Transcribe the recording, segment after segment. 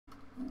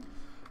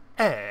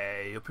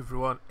Hey up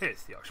everyone,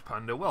 it's the Yorkshire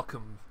Panda.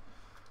 Welcome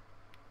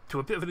to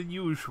a bit of an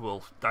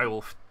unusual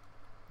DireWolf20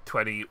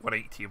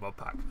 1.18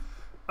 modpack.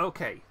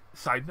 Okay,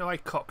 so I know I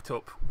cocked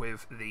up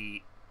with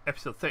the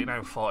episode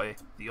 39-40.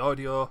 The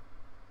audio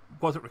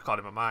wasn't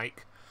recording my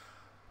mic.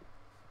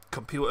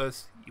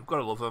 Computers, you've got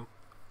to love them,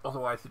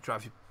 otherwise they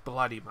drive you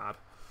bloody mad.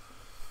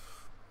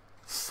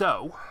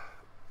 So,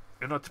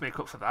 in order to make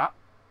up for that,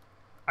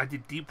 I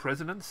did deep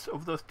resonance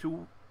of those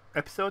two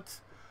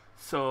episodes.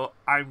 So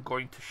I'm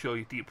going to show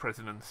you deep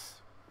resonance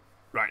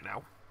right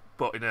now,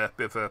 but in a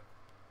bit of a,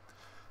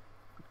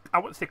 I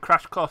wouldn't say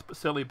crash course, but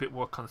certainly a bit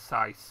more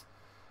concise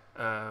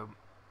manner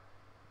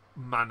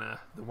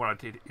than what I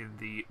did in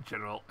the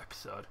general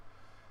episode.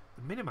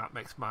 The minimap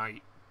makes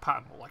my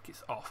pattern look like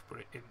it's off, but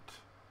it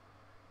isn't.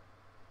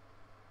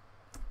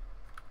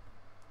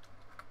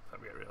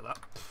 Let me get rid of that.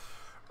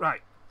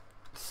 Right,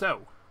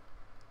 so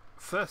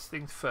first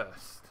things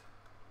first.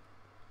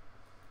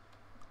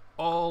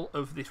 All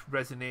of this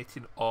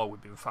resonating ore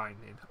we've been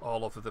finding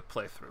all over the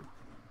playthrough.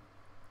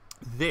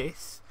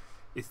 This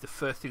is the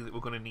first thing that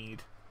we're going to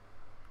need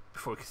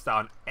before we can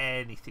start on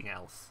anything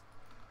else.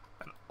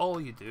 And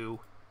all you do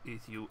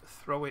is you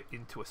throw it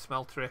into a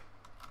smeltery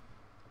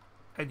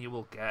and you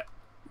will get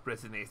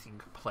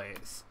resonating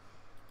plates.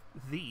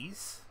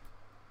 These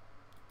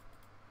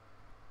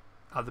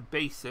are the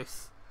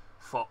basis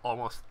for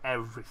almost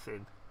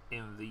everything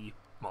in the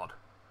mod.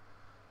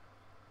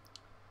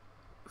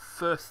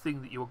 First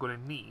thing that you're going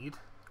to need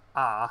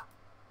are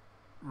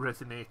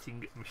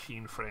resonating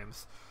machine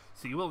frames.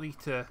 So you will need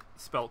to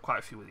smelt quite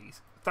a few of these.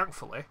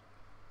 Thankfully,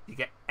 you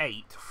get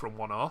 8 from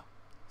one ore,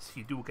 so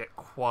you do get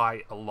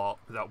quite a lot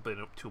without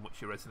burning up too much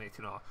of your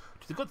resonating ore,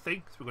 which is a good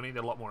thing because we're going to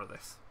need a lot more of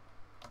this.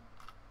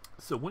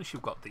 So once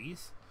you've got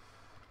these,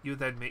 you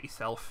then make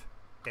yourself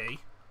a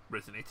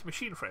resonating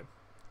machine frame.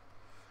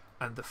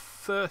 And the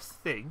first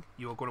thing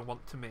you are going to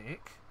want to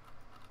make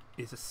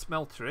is a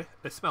smelter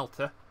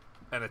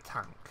and a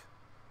tank.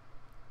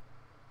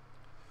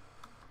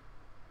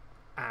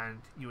 And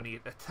you need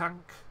a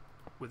tank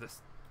with a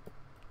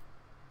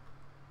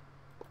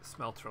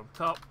smelter on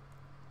top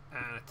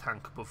and a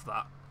tank above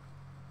that.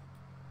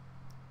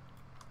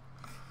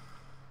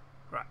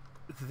 Right,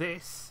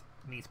 this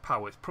needs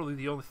power. It's probably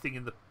the only thing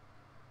in the...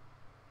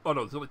 Oh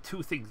no, there's only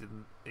 2 things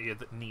in here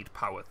that need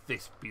power,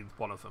 this being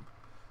one of them.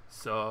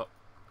 So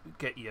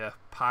get your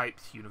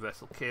pipes,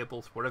 universal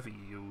cables, whatever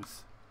you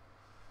use,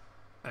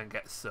 and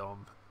get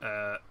some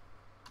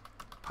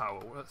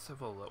power. Let's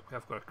have a look. We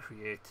have got a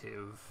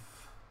creative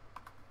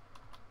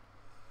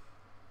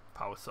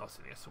power source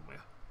in here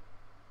somewhere.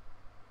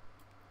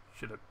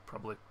 Should have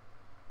probably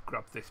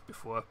grabbed this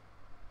before.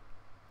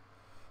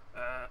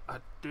 I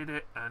did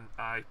it and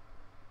I...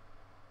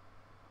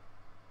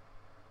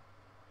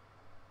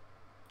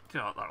 You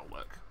know what, that'll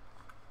work.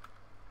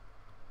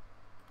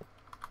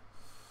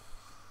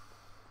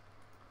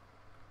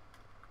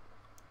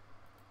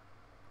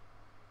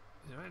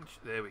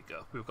 There we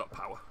go, we've got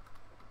power.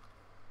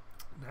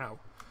 Now,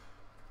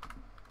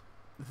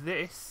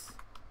 this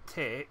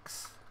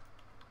takes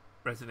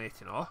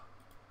resonating ore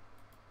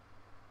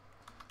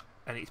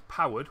and it's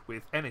powered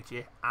with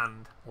energy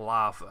and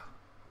lava.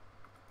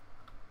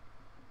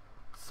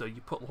 So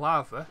you put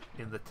lava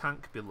in the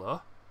tank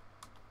below.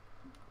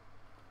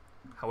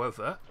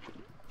 However,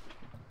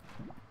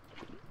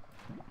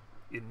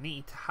 you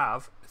need to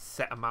have a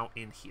set amount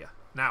in here.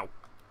 Now,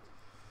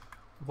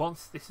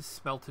 once this is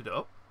smelted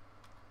up,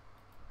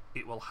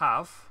 it will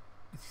have,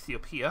 as you see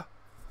up here,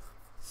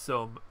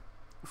 some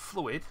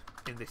fluid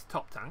in this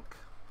top tank.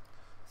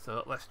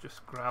 So let's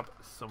just grab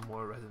some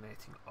more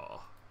resonating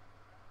ore.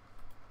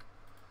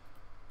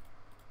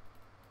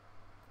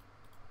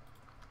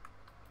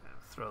 And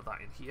throw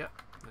that in here.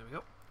 There we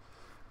go.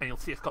 And you'll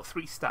see it's got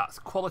 3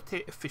 stats: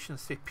 quality,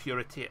 efficiency,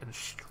 purity, and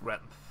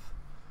strength.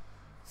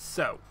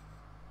 So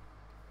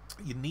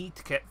you need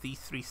to get these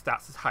 3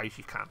 stats as high as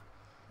you can.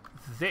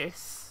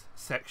 This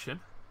section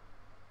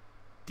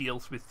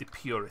deals with the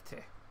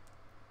purity,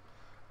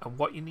 and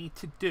what you need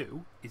to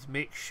do is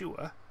make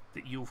sure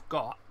that you've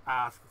got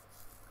as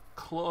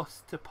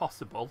close to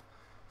possible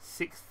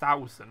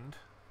 6,000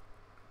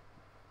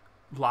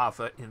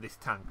 lava in this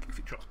tank. If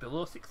it drops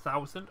below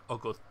 6,000 or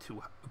goes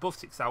to above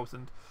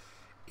 6,000,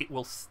 it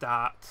will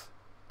start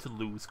to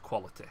lose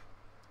quality.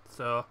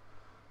 So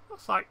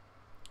looks like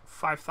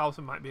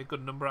 5,000 might be a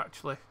good number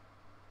actually.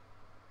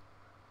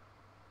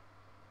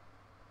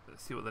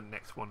 Let's see what the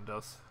next one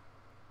does.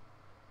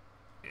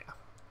 Yeah,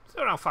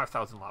 so around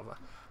 5,000 lava.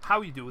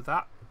 How you do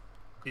that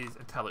is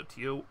entirely up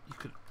to you. You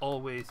can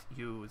always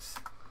use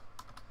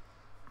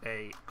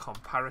a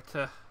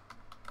comparator.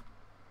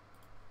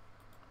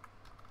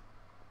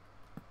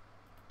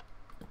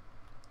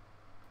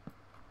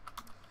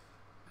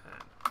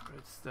 And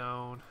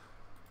redstone.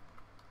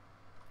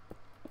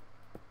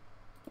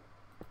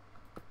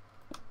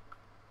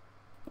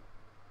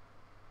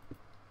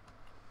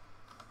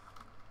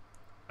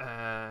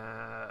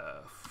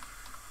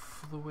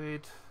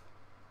 Fluid.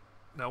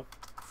 Nope,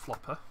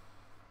 flopper.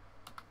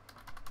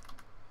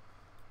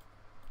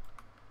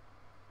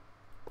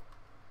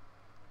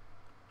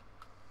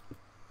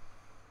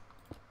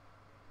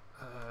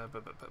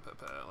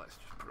 Let's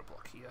just put a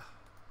block here.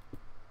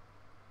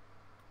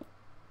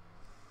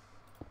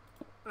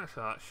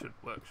 Actually, that should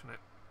work, shouldn't it?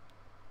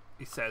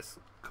 He says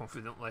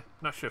confidently.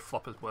 Not sure if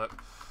floppers work.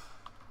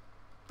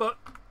 But,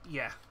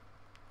 yeah.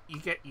 You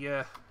get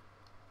your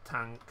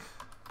tank.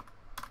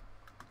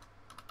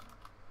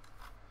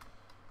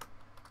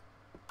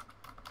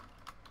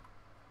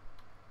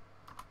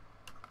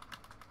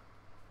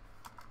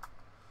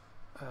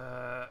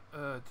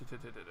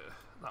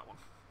 That one.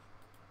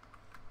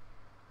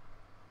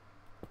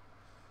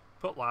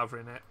 Put lava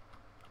in it.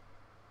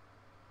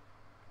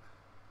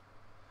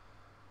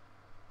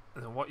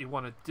 And then what you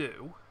want to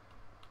do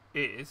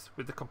is,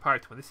 with the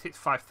comparator, when this hits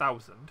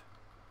 5,000,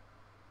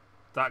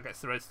 that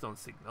gets the redstone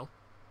signal.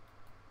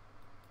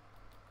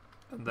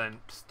 And then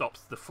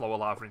stops the flow of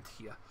lava into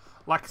here.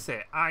 Like I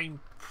say,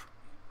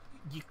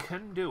 you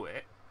can do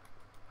it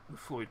with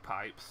fluid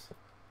pipes.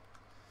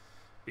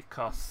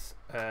 Because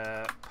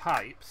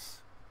pipes,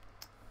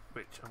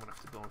 which I'm going to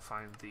have to go and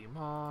find the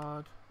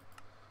mod.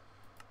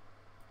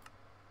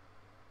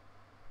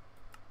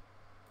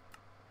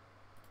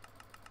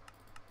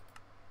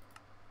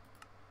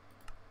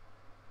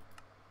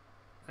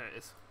 There it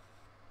is.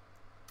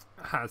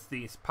 It has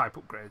these pipe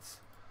upgrades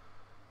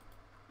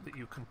that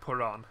you can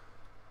put on.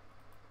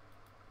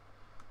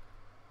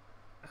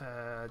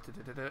 Let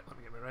me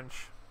get my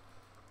wrench.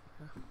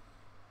 Yeah.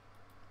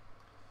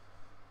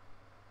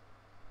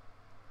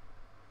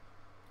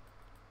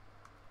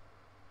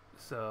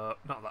 So,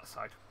 not that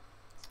side.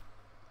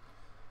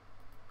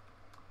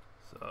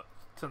 So,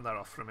 turn that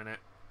off for a minute.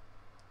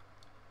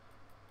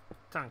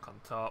 Tank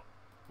on top,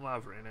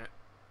 lava in it.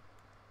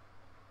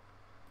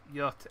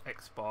 You're to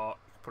export,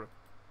 you can put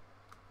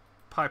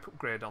a pipe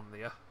upgrade on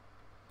there.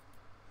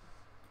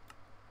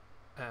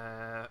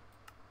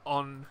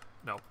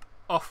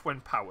 Off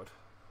when powered.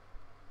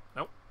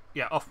 Nope.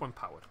 Yeah, off when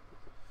powered.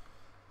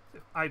 So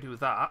if I do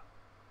that,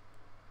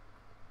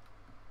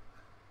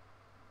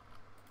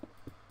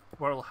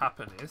 what will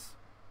happen is,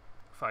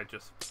 if I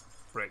just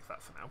break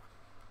that for now,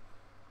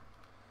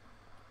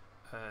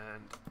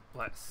 and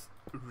let's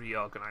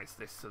reorganize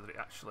this so that it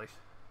actually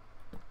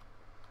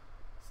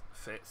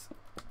fits.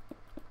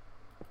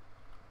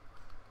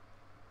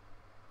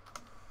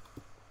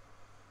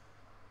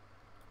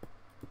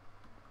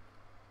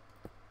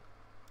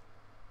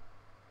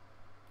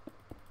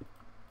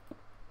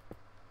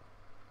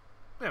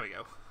 There we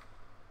go.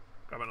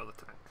 Grab another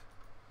tank.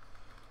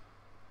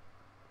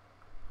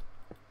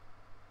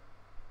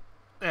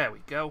 There we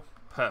go.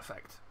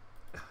 Perfect.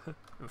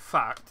 In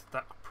fact,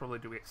 that could probably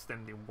do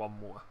extending one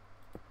more.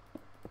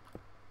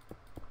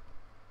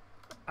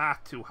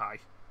 Too high.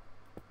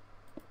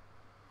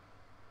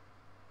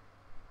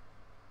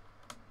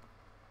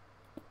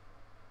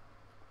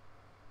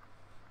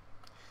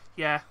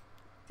 Yeah,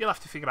 you'll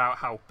have to figure out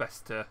how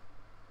best to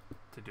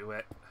do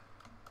it.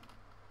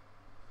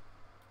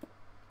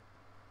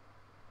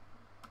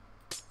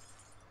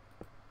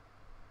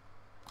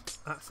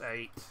 That's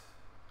 8.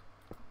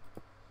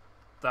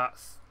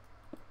 That's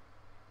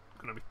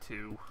gonna be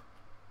 2.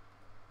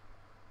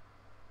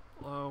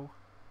 Low.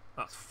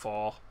 That's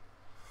 4.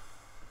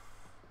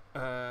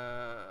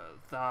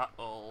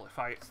 That'll, if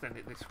I extend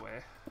it this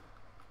way,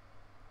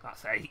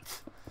 that's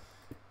 8.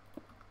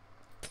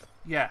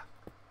 Yeah.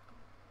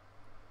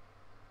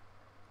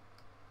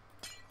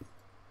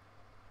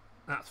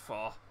 That's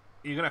 4.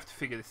 You're gonna have to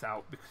figure this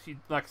out because, you,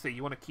 like I say,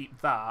 you want to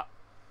keep that.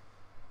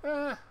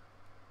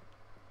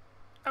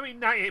 I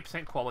mean,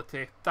 98%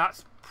 quality.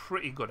 That's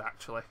pretty good,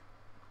 actually.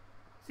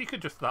 So you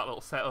could just that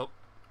little setup.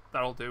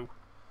 That'll do.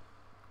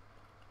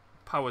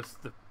 Powers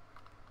the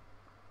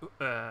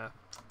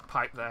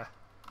pipe there.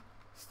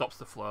 Stops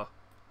the flow.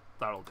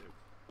 That'll do.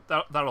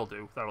 That'll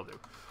do. That'll do.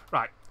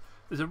 Right.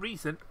 There's a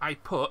reason I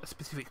put a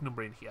specific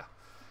number in here.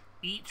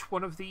 Each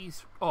one of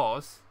these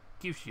ores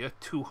gives you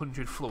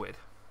 200 fluid.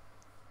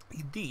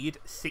 You need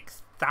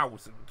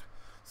 6,000.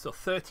 So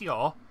 30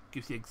 ore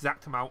gives you the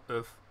exact amount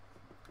of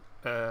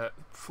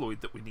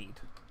fluid that we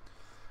need.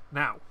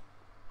 Now,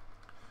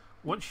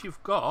 once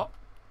you've got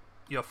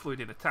your fluid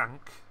in a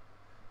tank,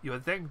 you are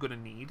then going to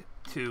need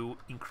to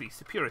increase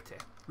the purity.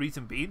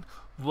 Reason being,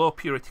 low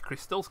purity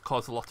crystals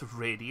cause a lot of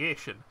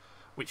radiation,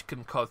 which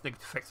can cause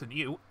negative effects on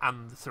you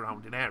and the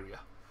surrounding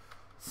area.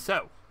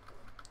 So,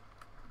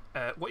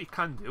 what you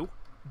can do,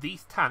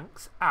 these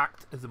tanks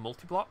act as a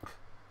multi-block.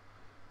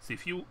 So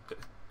if you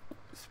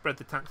spread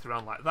the tanks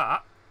around like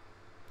that,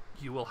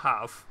 you will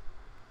have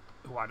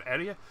a wide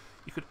area.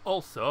 You could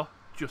also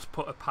just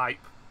put a pipe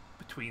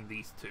between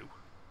these two.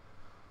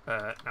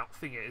 Now, the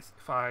thing is,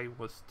 if I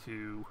was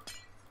to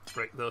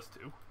break those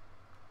two,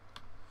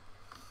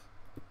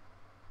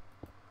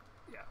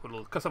 yeah,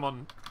 well, because I'm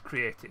on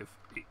creative,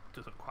 it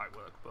doesn't quite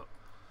work, but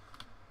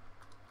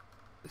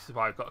this is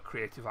why I've got a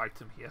creative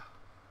item here.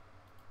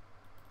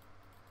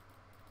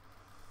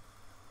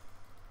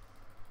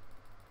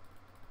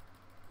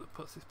 That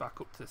puts this back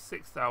up to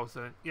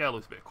 6,000. Yeah, I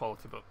lose a bit of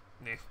quality, but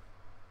nah.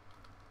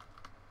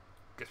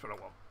 Guess what I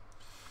want.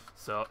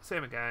 So,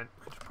 same again,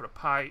 we can just put a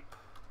pipe,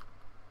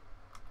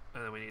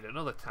 and then we need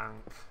another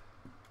tank.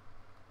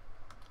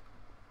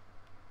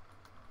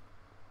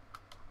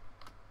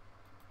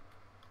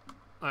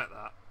 like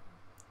that.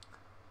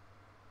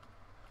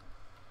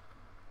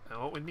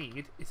 Now what we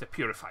need is a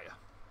purifier.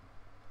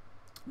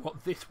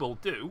 What this will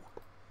do,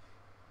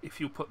 if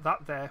you put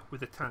that there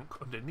with a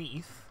tank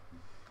underneath,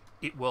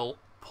 it will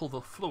pull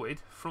the fluid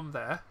from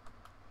there.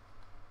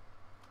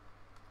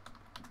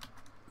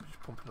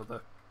 Just pump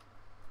another.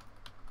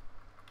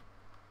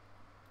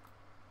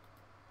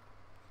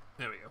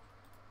 There we go.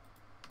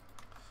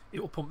 It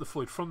will pump the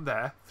fluid from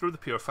there through the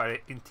purifier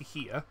into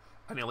here,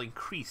 and it'll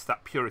increase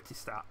that purity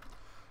stat.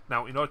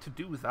 Now, in order to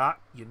do that,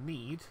 you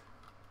need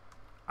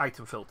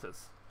item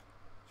filters.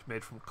 It's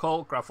made from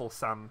coal, gravel,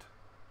 sand,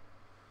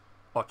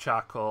 or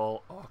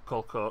charcoal, or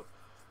coal coke.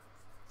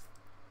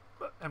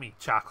 But, I mean,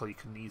 charcoal you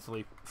can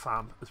easily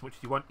farm as much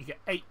as you want. You get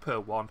 8 per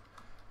one,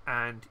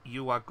 and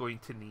you are going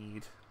to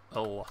need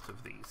a lot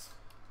of these.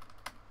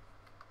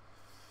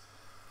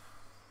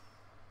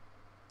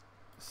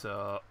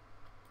 So,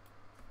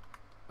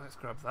 let's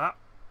grab that,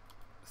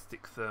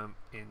 stick them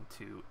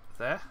into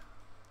there.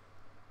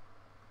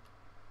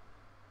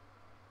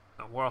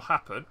 And what will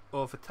happen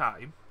over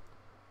time,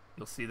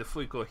 you'll see the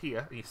fluid go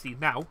here, and you see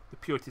now the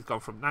purity's gone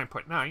from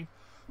 9.9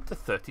 to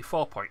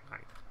 34.9.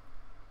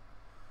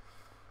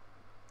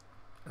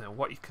 And then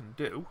what you can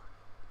do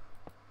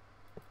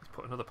is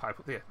put another pipe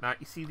up there. Now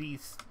you see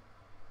these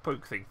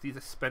poke things, these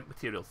are spent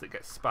materials that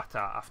get spat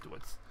out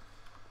afterwards.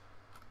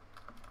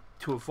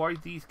 To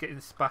avoid these getting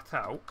spat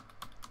out,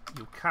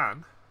 you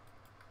can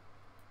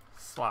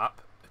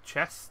slap a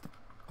chest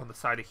on the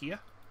side of here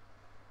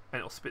and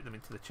it'll spit them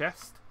into the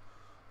chest,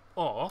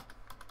 or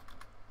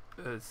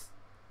as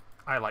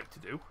I like to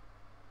do,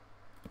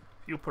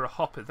 if you put a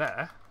hopper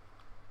there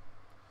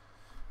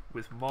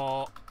with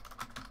more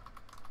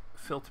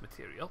filter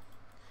material,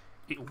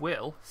 it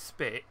will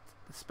spit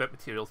the spent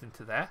materials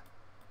into there,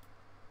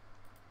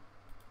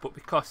 but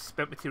because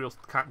spent materials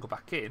can't go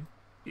back in,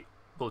 it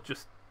will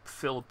just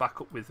fill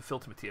back up with the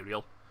filter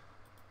material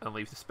and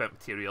leave the spent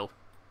material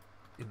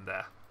in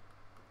there.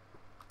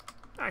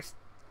 Nice,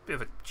 bit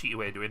of a cheaty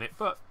way of doing it,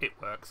 but it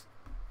works,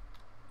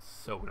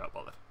 so we're not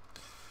bothered.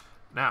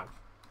 Now,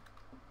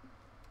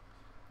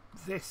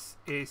 this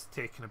is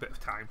taking a bit of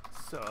time,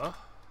 so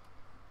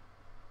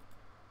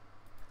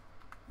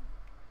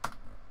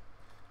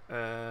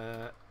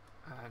and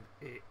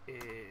it is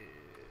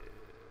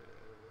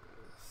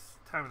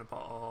time in the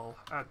bottle,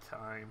 add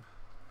time.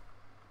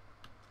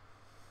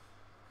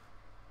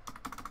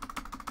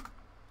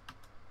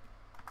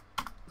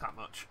 That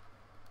much.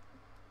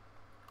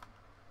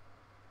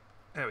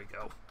 There we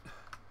go.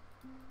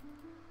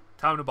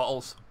 Time in the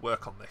bottles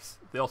work on this.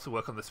 They also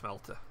work on the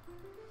smelter.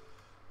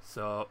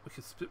 So we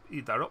can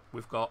speed that up.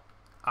 We've got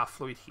our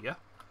fluid here.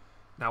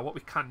 Now what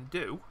we can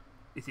do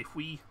is if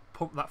we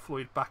pump that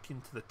fluid back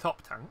into the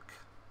top tank,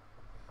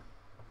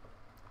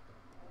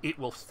 it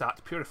will start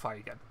to purify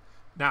again.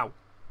 Now,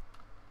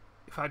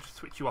 if I just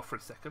switch you off for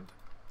a second,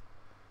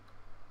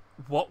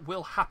 what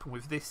will happen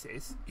with this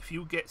is, if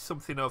you get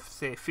something of,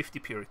 say, 50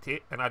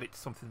 purity and add it to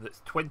something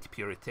that's 20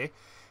 purity,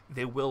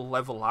 they will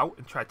level out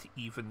and try to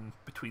even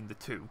between the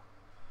two.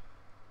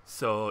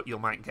 So you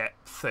might get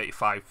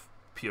 35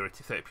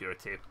 purity, 30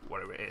 purity,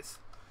 whatever it is.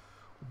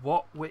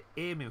 What we're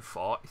aiming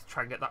for is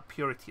try and get that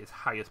purity as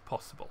high as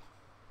possible.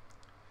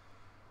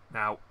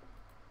 Now,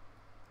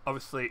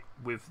 obviously,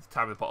 with the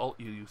time of the bottle,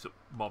 you use up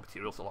more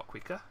materials a lot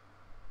quicker.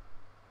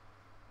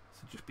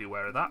 So just be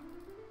aware of that.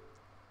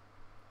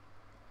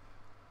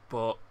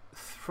 But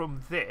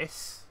from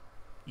this,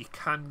 you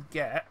can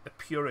get a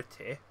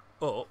purity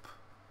up.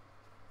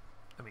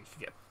 I mean, you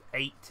can get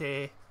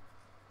 80,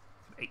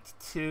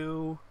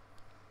 82,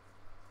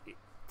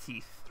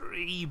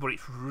 83, but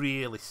it's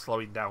really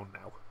slowing down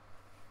now.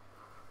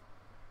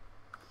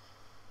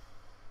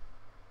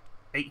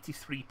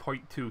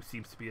 83.2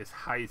 seems to be as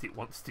high as it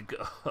wants to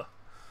go.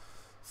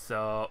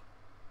 So,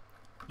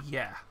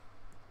 yeah.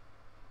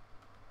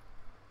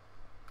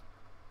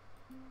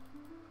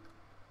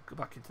 Go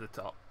back into the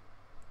top.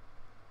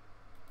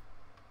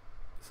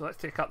 So let's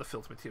take out the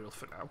filter materials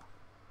for now,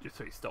 just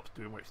so it stops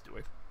doing what it's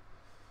doing.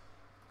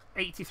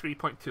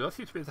 83.2, that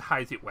seems to be as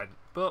high as it went,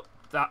 but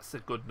that's a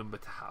good number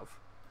to have.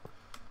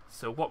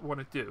 So what we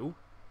want to do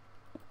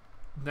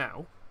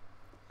now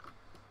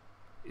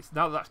is,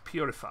 now that that's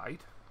purified,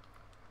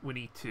 we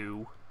need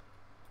to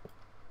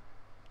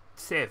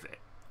save it.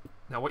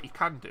 Now what you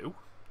can do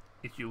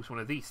is use one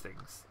of these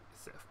things.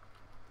 It's a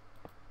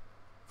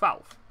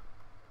valve.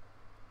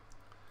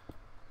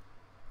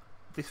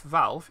 This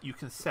valve, you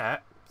can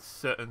set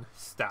certain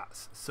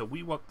stats. So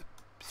we want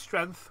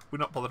strength, we're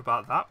not bothered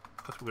about that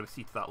because we're going to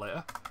see to that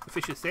later.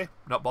 Efficiency,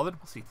 not bothered,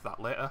 we'll see to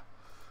that later.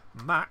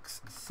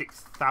 Max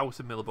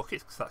 6,000 millibuckets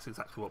because that's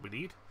exactly what we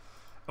need.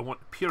 I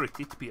want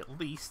purity to be at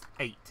least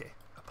 80.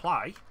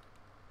 Apply,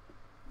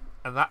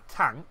 and that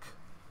tank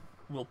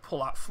will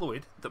pull out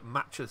fluid that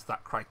matches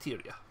that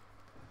criteria.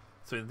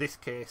 So in this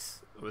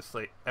case,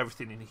 obviously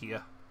everything in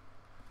here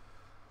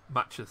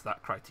matches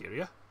that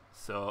criteria,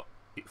 so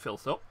it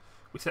fills up.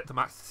 We set the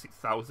max to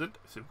 6,000,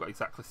 so we've got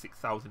exactly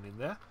 6,000 in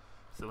there.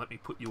 So let me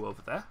put you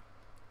over there.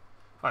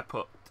 If I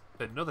put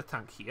another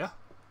tank here,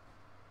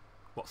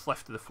 what's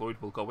left of the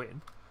fluid will go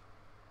in.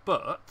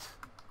 But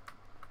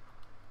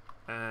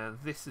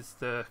this is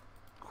the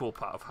cool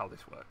part of how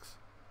this works.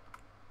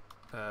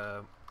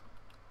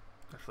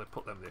 Actually,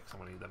 put them there because I'm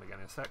going to need them again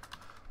in a sec.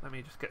 Let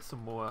me just get some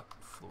more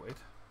fluid.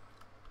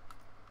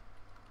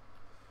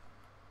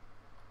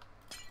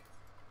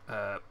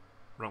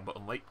 Wrong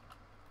button, late.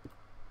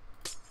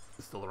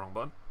 Still the wrong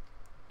button.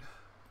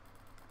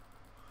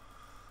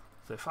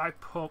 So if I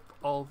pump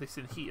all this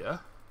in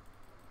here,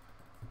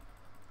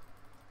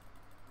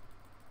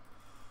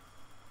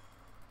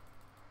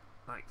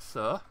 like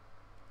so,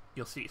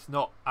 you'll see it's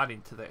not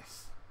adding to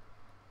this.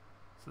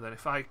 So then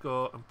if I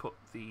go and put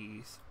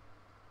these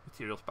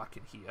materials back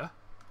in here,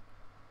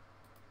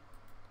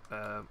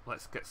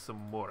 let's get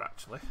some more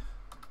actually.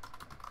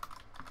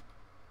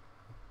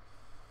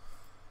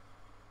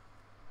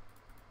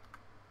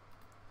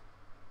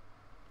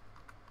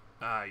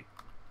 I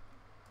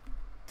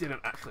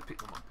didn't actually pick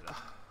them up, did I?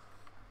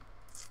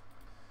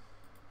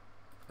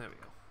 There we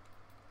go.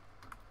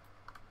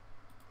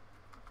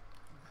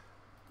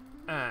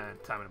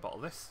 And time in a bottle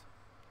of this.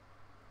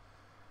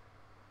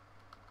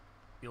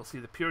 You'll see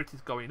the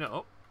purity's going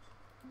up.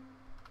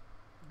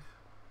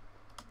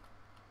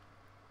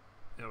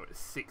 You know, it's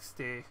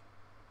 60. I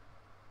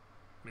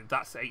mean,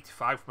 that's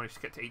 85. We managed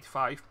to get to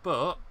 85,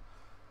 but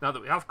now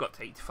that we have got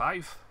to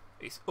 85,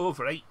 it's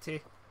over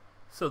 80.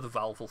 So the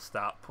valve will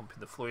start pumping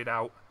the fluid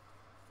out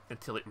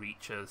until it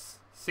reaches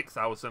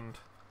 6,000.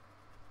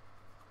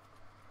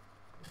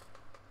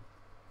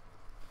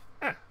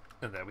 And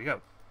there we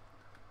go.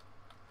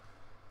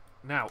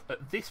 Now,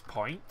 at this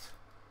point,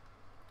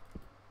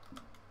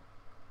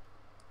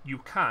 you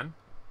can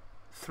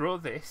throw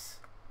this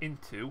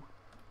into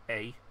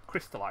a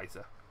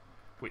crystallizer,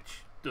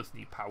 which does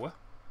need power.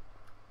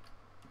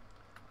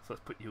 So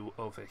let's put you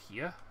over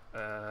here.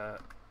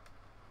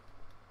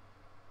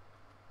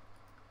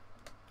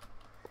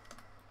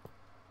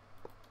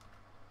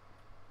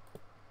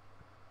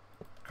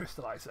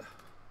 Crystallizer.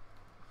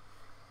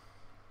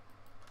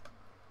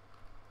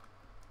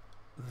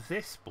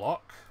 This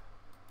block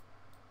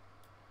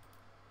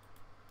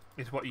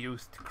is what you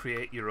use to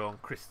create your own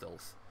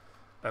crystals.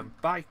 And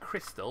by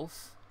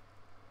crystals,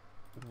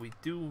 we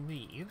do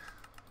mean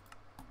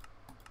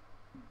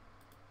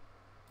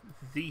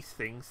these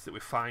things that we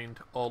find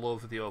all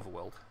over the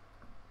overworld.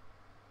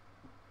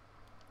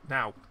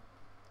 Now,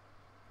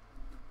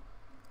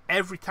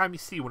 every time you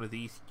see one of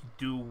these, you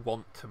do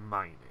want to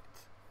mine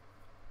it.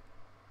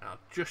 I'll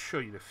just show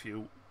you a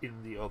few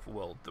in the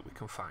overworld that we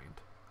can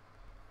find.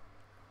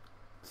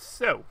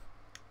 So,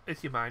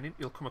 as you're mining,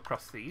 you'll come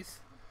across these.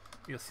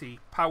 You'll see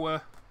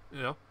power,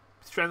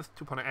 strength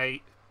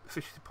 2.8,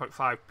 efficiency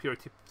 0.5,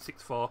 purity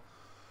 6.4,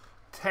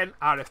 10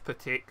 RF per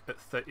tick at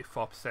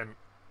 34%,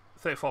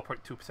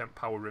 34.2%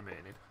 power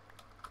remaining.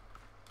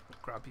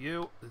 Grab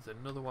you. There's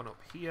another one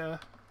up here.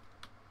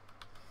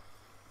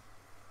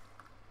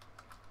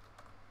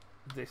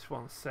 This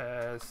one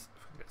says,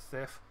 if I can get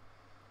safe.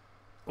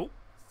 Oh,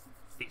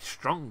 it's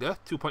stronger.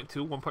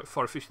 2.2,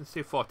 1.4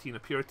 efficiency, 14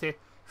 of purity,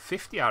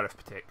 50 RF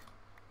per tick.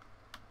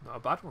 Not a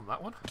bad one,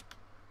 that one.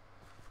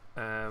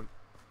 Yeah.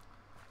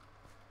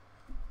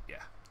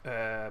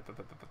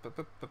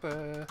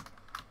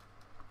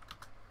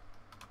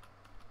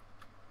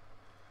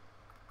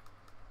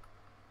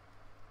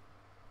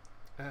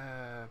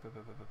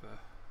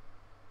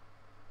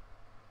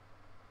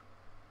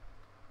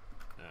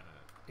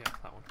 Yeah,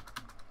 that one.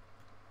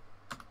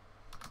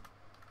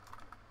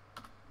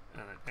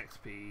 And then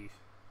XP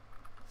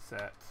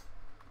set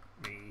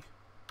me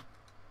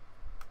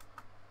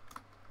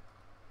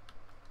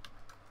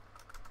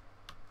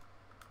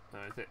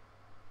is it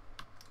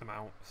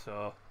amount,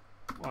 so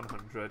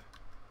 100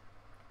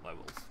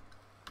 levels.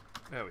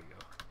 There we go.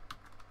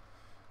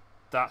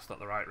 That's not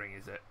the right ring,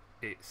 is it?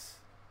 It's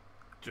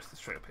just a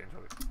straight up hinge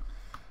of it.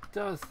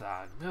 Does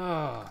that?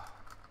 No.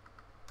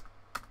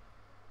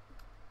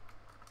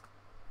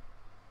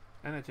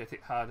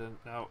 Energetic hardened.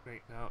 No,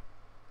 wait, no.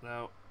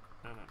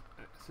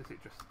 Is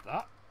it just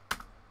that?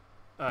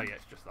 Oh yeah,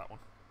 it's just that one.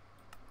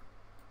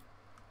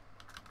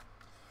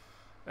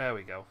 There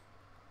we go.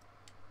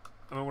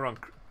 I mean, we're on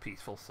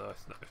peaceful, so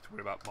it's not have to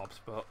worry about mobs.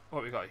 But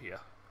what we got here?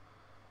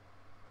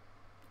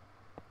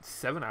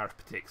 7 RF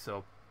per tick,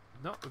 so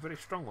not a very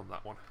strong one,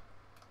 that one.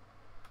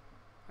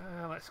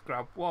 Let's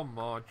grab one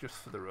more just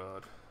for the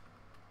road.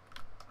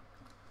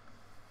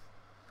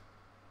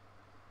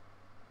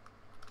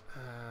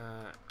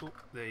 Oh,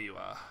 there you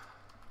are.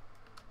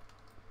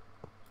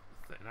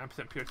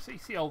 39% purity. So you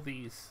see all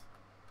these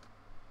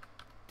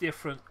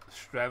different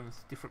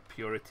strengths, different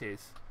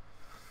purities,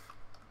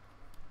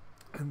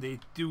 and they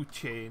do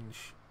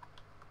change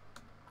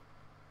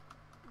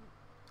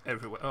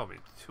everywhere. Oh, I mean,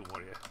 2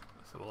 more here.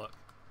 Let's have a look.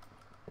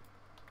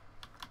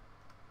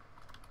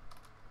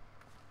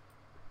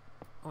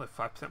 Only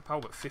 5%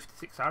 power, but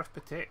 56 RF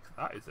per tick.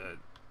 That is a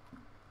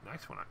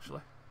nice one,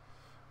 actually.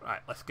 Right,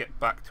 let's get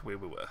back to where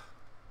we were.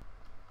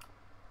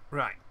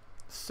 Right,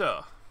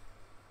 so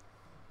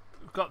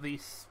we've got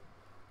these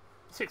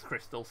 6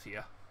 crystals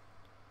here,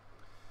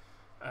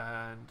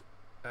 and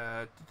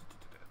I'm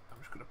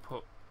just just going to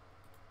put...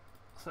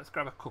 So let's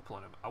grab a couple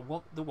of them. I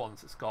want the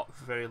ones that's got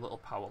very little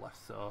power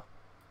left. So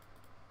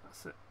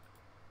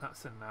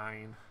that's a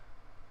 9.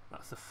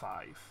 That's a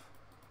 5.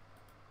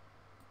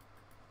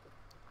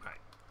 Right.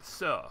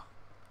 So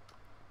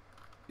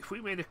if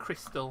we made a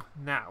crystal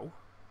now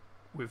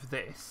with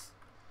this,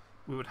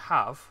 we would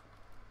have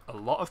a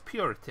lot of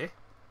purity,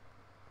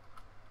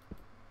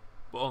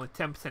 but only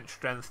 10%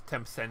 strength,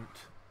 10%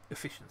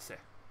 efficiency.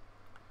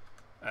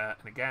 And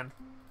again,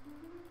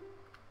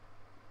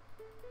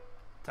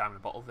 time to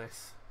bottle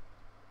this.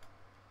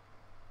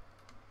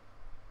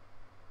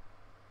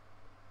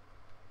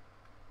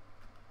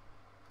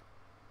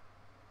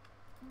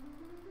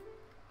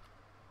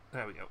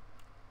 There we go.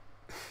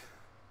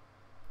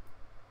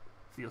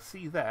 So you'll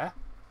see there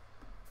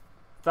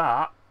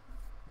that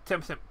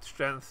 10%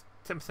 strength,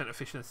 10%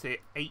 efficiency,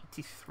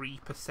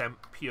 83%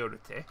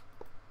 purity,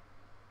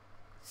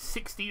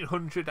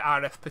 1600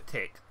 RF per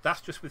tick.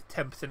 That's just with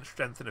 10%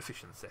 strength and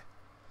efficiency.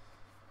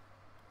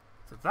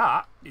 So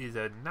that is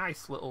a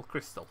nice little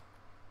crystal.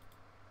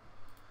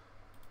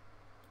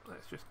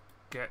 Let's just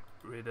get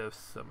rid of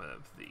some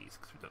of these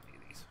because we don't need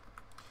these.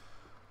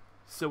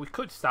 So we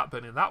could start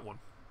burning that one,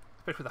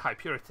 especially with the high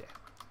purity.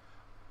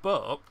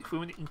 But if we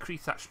want to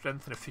increase that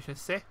strength and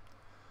efficiency,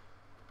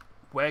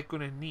 we're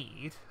going to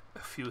need a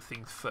few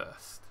things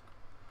first.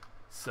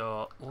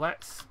 So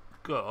let's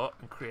go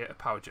and create a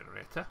power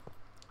generator.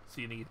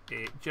 So you need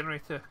a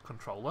generator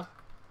controller,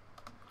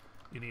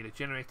 you need a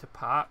generator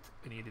part,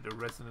 and you need a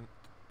resonant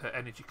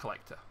energy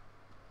collector.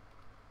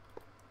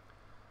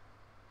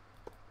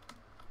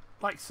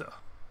 Like so.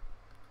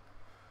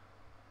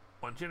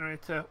 One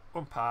generator,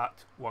 one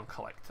part, one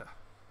collector.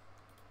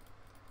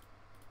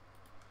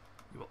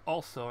 You will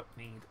also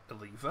need a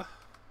lever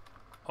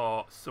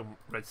or some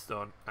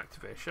redstone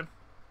activation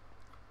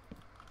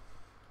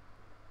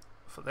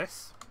for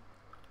this,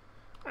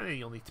 and then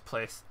you'll need to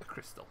place a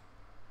crystal.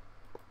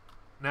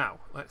 Now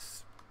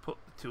let's put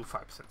the two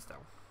 5% down.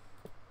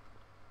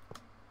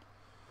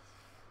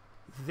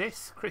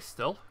 This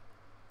crystal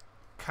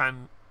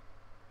can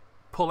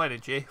pull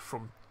energy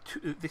from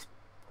two, this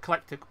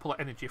collector can pull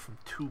energy from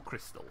 2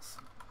 crystals,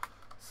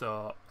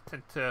 so I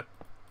tend to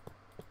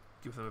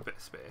give them a bit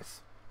of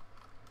space.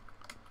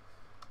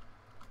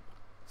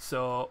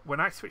 So when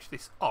I switch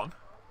this on,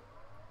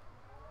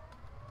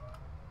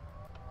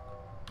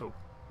 oh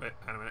wait,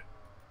 hang on a minute,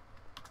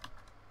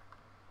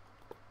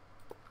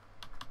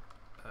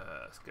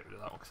 let's get rid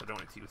of that one because I don't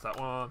want to use that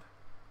one.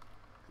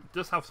 It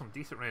does have some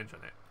decent range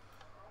on it,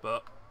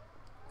 but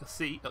you'll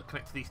see it'll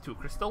connect to these 2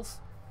 crystals.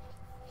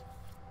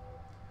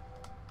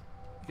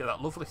 You get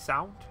that lovely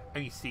sound,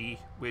 and you see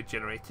we're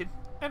generating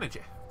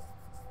energy.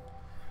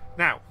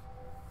 Now,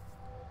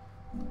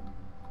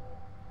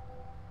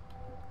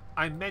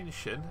 I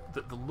mentioned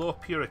that the low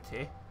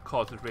purity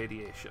causes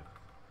radiation.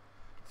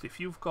 So if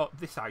you've got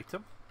this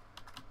item,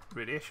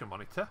 radiation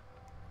monitor,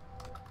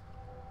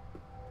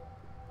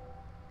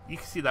 you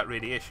can see that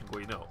radiation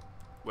going up.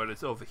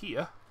 Whereas over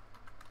here,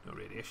 no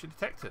radiation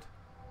detected.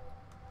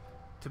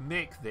 To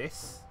make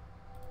this,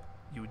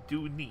 you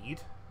do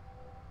need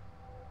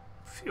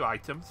a few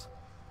items,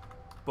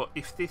 but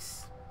if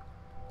this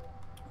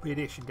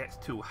radiation gets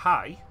too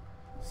high,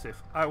 so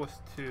if I was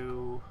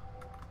to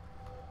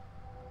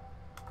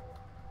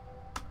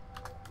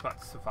back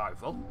to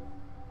survival,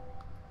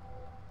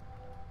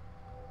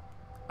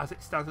 as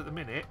it stands at the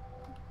minute,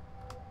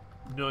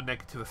 no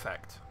negative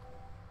effect.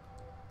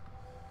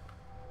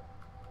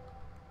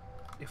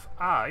 If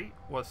I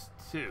was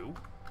to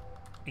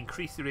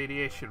increase the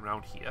radiation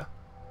around here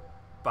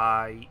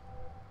by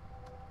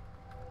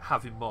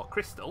having more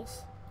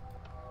crystals,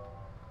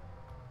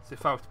 so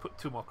if I was to put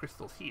 2 more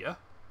crystals here,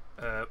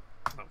 no.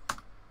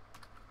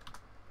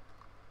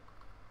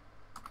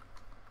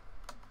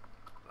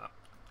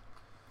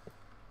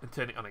 And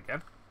turn it on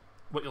again,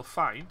 what you'll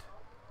find,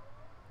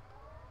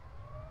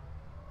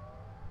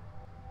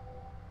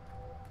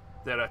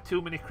 there are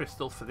too many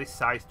crystals for this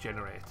size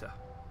generator.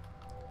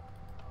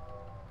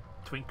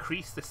 To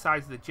increase the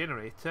size of the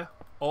generator,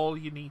 all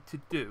you need to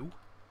do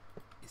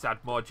is add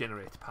more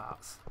generator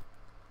parts.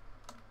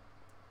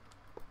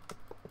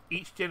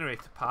 Each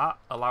generator part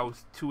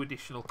allows 2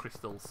 additional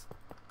crystals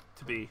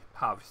to be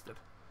harvested.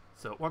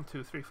 So 1,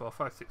 2, 3, 4,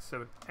 5, 6,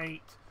 7,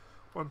 8.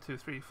 1, 2,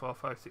 3, 4,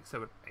 5, 6,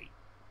 7, 8.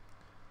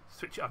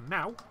 Switch it on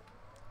now.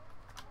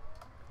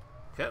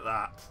 Get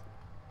that.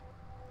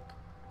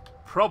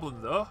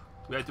 Problem though,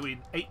 we are doing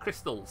 8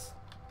 crystals.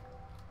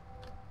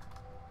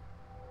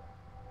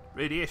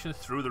 Radiation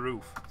through the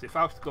roof. So if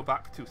I was to go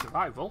back to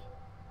survival,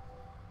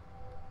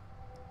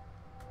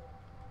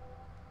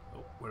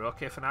 oh, we're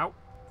okay for now.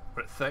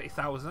 We're at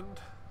 30,000,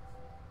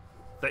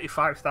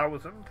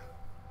 35,000,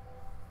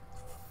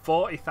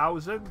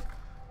 40,000.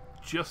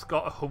 Just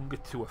got a hunger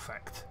 2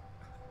 effect.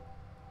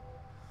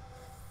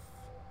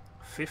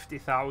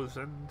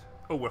 50,000.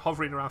 Oh, we're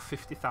hovering around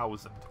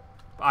 50,000.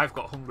 But I've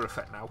got hunger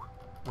effect now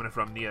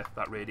whenever I'm near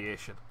that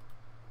radiation.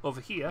 Over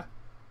here,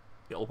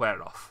 it'll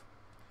wear off.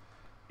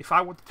 If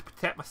I wanted to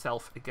protect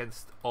myself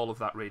against all of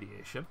that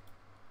radiation,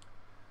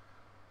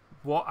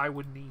 what I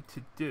would need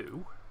to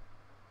do...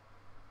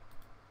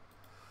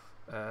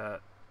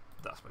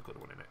 that's my good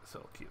one in it, so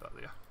I'll keep that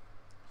there.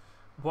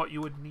 What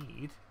you would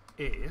need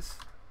is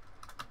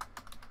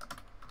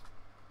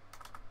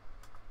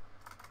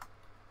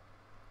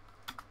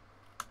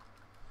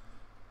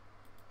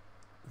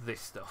this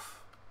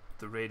stuff,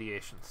 the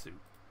radiation suit,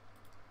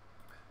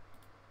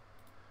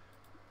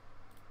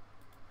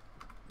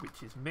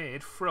 which is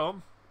made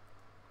from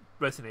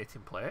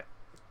resonating plate.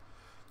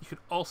 You can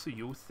also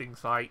use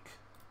things like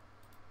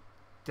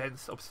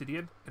dense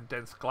obsidian and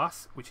dense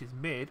glass, which is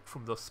made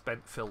from those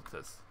spent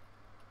filters,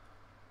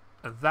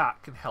 and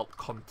that can help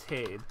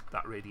contain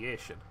that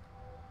radiation.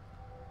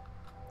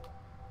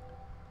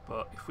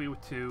 But if we were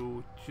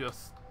to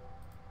just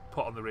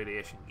put on the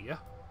radiation gear,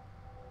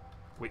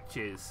 which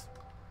is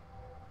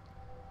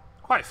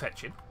quite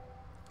fetching,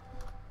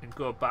 and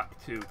go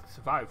back to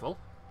survival,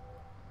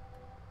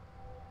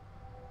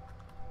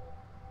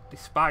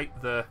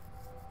 despite the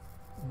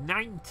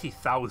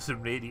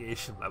 90,000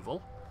 radiation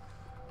level,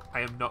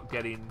 I am not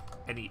getting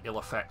any ill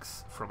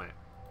effects from it.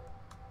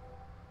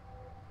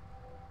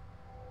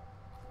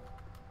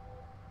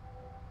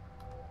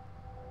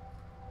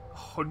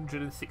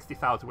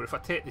 $160,000. But if I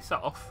take this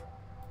off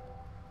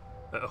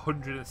at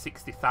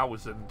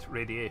 160,000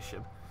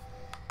 radiation,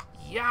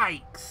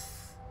 yikes!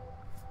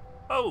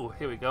 Oh,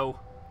 here we go.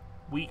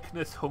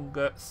 Weakness,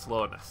 hunger,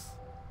 slowness.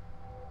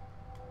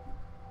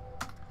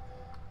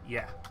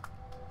 Yeah.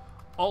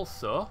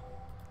 Also,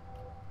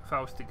 if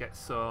I was to get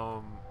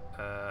some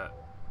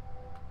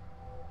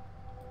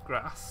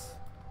grass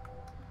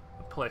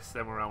and place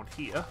them around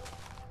here,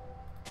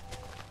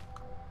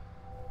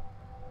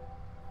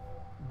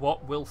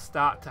 what will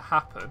start to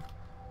happen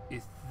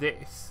is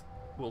this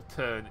will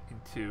turn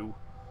into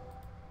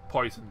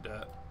poison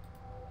dirt.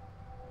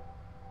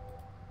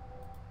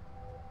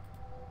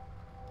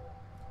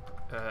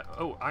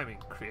 Oh, I'm in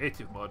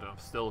creative mode and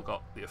I've still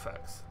got the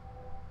effects.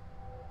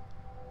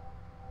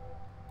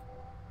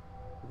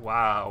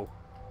 Wow.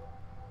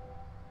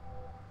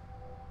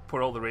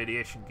 Put all the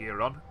radiation gear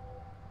on,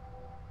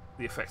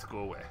 the effects go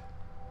away.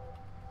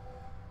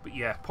 But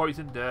yeah,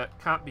 poison dirt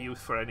can't be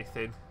used for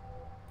anything.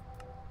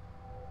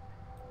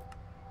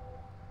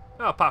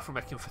 No, apart from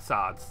making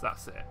facades,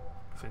 that's it,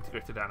 for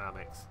integrated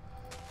dynamics.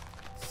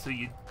 So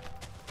you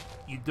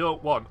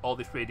don't want all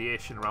this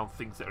radiation around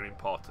things that are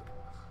important.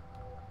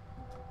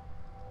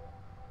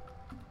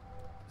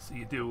 So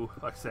you do,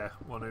 like I say,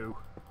 want to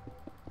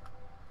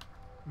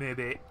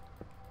maybe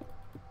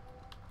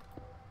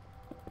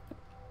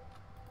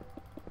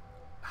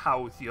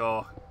house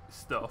your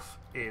stuff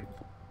in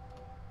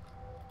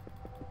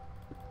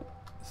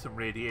some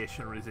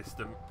radiation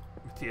resistant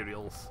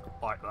materials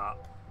like that.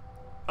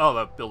 Oh,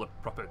 they'll build a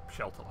proper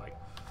shelter like.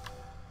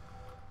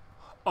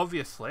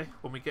 Obviously,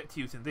 when we get to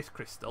using this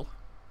crystal,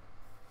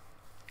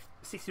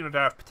 1600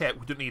 RF per tape,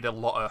 we don't need a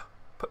lot of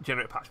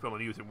generator packs, we're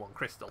only using one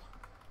crystal.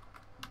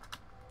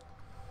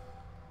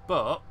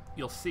 But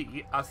you'll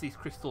see, as these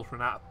crystals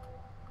run out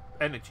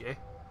of energy,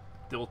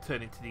 they will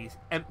turn into these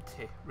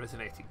empty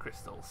resonating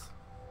crystals.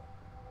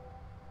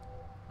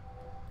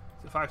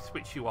 So if I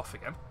switch you off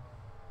again,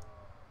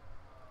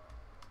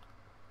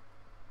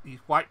 these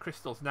white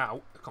crystals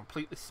now are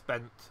completely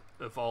spent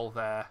of all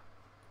their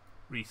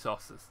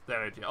resources,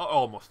 their energy, or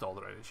almost all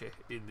their energy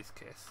in this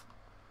case.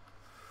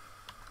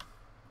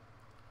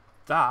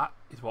 That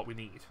is what we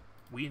need.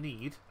 We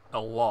need a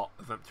lot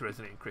of empty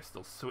resonating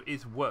crystals, so it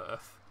is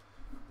worth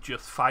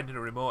just finding a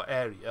remote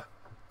area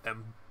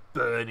and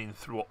burning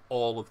through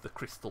all of the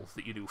crystals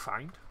that you do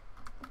find,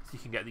 so you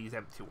can get these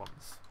empty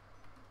ones.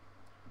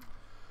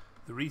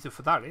 The reason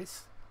for that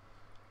is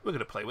we're going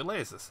to play with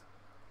lasers.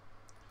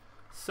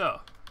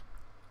 So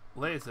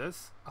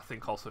lasers, I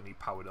think, also need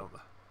power, don't they?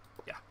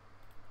 Yeah.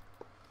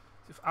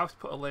 So if I was to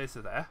put a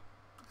laser there,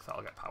 because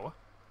that'll get power.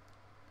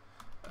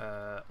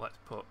 Let's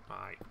put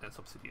my dense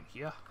obsidian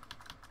here.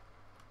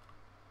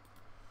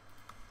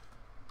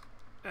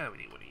 And we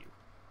need one of you.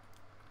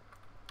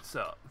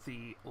 So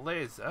the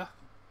laser,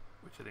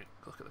 which I didn't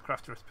look at the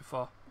crafting recipe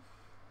before,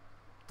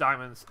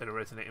 diamonds in a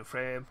resonating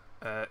frame,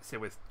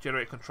 same with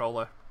generator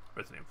controller,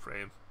 resonating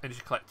frame,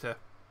 energy collector,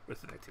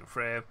 resonating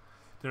frame,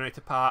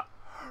 generator part,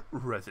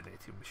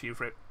 resonating machine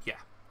frame. Yeah,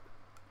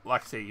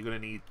 like I say, you're going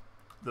to need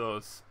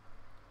those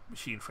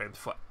machine frames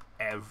for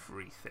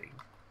everything.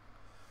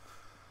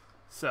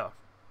 So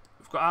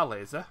we've got our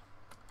laser.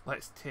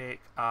 Let's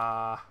take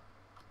our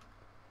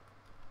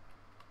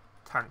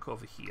tank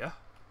over here.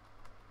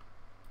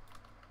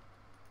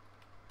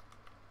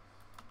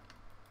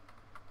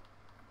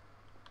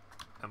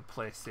 And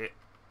place it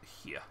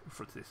here in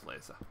front of this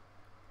laser.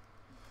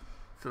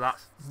 So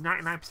that's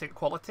 99%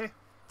 quality,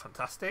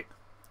 fantastic.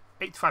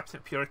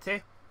 85%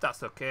 purity,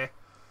 that's okay.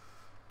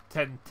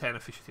 10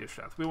 efficiency of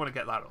strength. We want to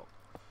get that up.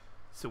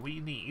 So we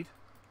need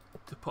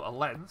to put a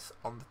lens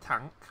on the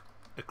tank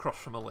across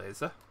from a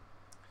laser.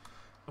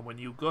 And when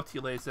you go to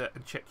your laser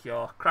and check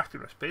your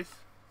crafting recipes,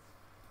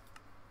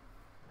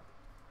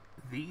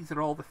 these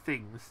are all the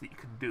things that you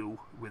can do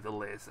with a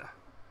laser.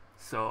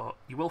 So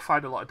you will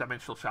find a lot of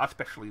dimensional shards,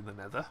 especially in the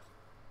nether.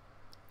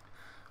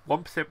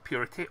 1%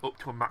 purity up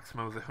to a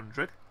maximum of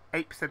 100.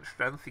 8%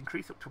 strength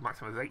increase up to a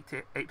maximum of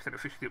 80. 8%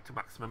 efficiency up to a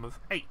maximum of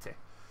 80.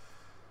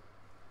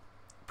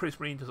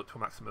 Prismarine does up to a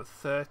maximum of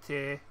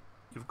 30.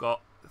 You've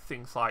got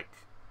things like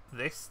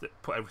this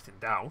that put everything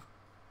down.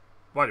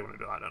 Why do you want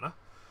to do that? I don't know.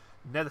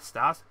 Nether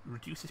Stars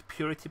reduces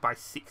purity by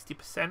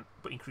 60%,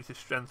 but increases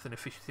strength and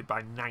efficiency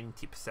by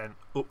 90%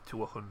 up to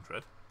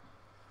 100.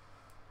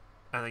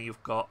 And then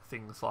you've got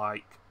things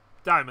like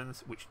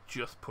Diamonds, which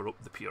just put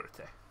up the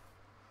purity.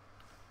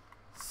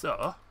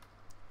 So,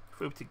 if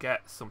we were to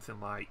get something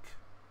like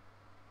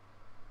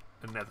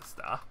a Nether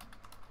Star,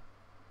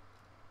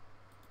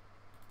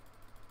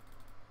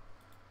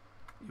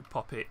 you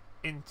pop it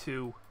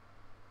into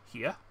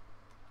here.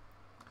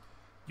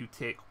 You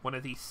take one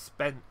of these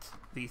empty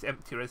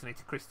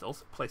resonated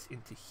crystals, place it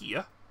into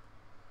here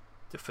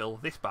to fill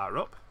this bar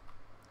up.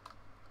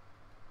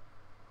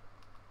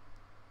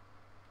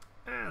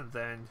 And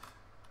then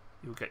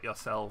you'll get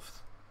yourselves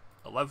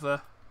a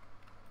lever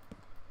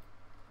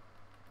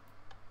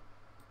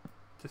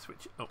to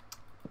switch it. Oh,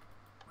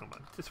 wrong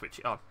one. To switch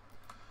it on.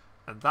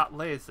 And that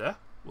laser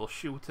will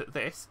shoot at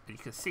this, and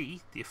you can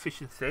see the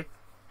efficiency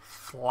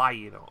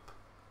flying up.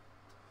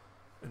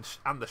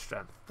 And the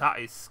strength. That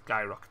is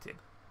skyrocketing.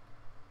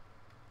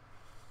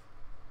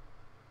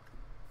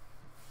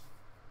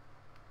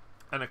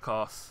 And of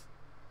course,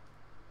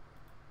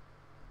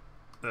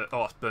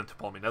 oh, it's burnt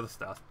up all my Nether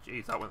Stars.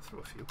 Jeez, that went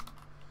through a few.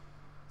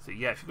 So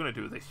yeah, if you're going to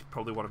do this, you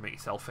probably want to make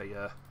yourself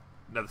a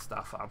Nether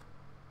Star farm.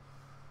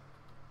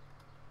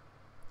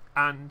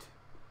 And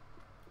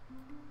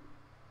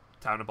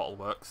Town and Bottle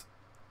works.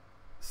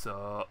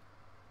 So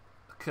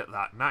look at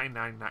that,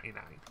 99.99.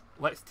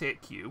 Let's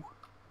take you.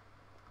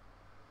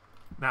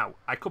 Now,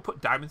 I could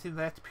put diamonds in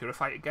there to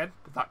purify it again,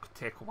 but that could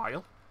take a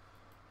while.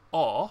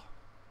 Or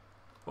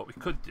what we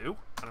could do,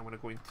 and I'm going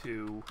to go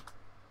into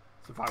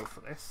survival for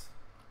this.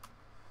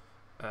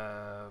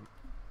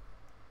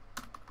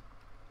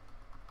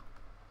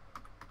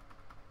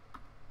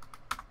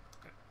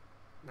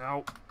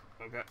 Now,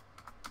 we'll get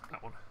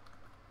that one.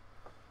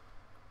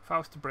 If I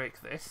was to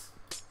break this,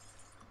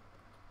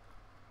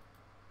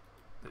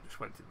 that just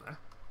went in there.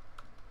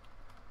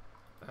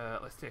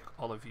 Let's take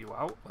all of you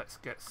out. Let's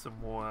get some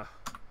more.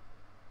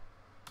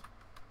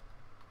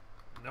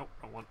 Nope,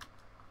 wrong one.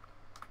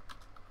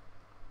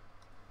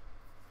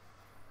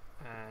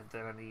 And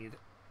then I need.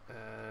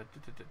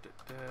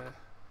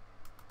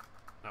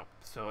 No,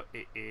 so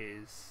it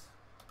is.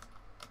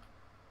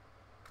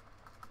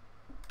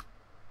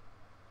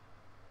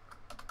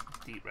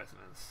 Deep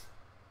resonance.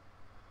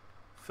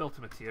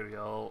 Filter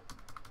material.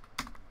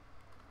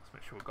 Let's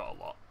make sure we've got a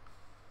lot.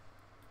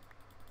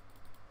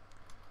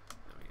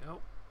 There we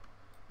go.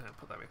 And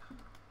put that in.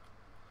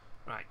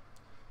 Right.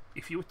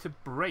 If you were to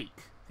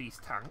break these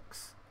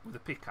tanks with a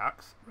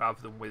pickaxe rather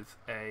than with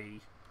a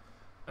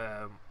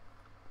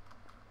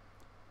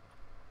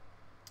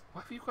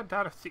why have you gone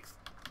down to 6?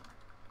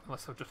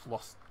 Unless I've just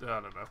lost.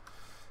 I don't know.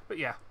 But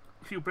yeah,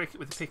 if you break it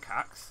with a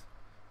pickaxe,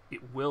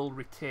 it will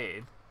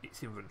retain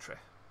its inventory.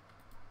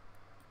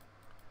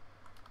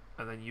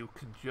 And then you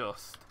can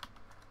just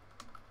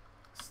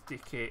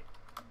stick it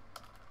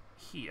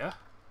here.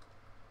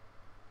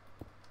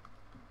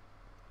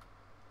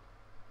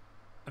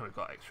 And we've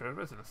got extra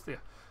resonance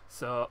there.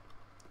 So,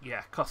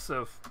 yeah, costs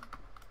of.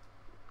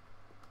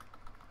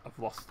 I've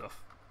lost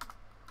stuff.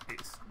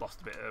 It's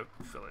lost a bit of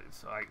filling,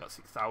 so I got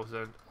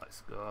 6,000.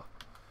 Let's go.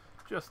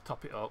 Just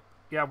top it up.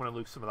 Yeah, I'm going to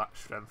lose some of that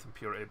strength and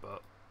purity,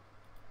 but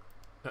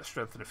that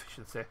strength and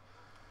efficiency,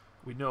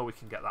 we know we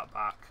can get that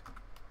back.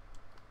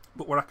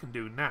 But what I can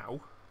do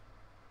now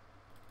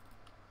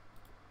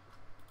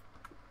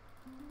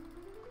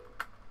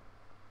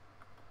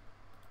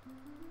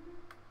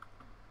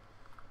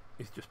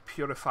is just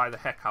purify the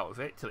heck out of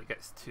it till it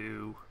gets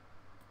to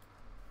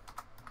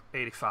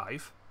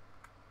 85.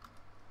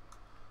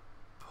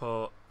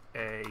 Put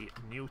a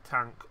new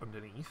tank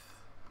underneath.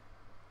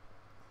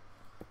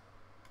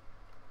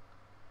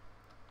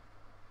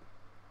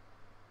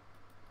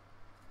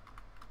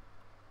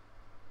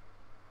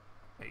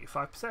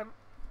 %.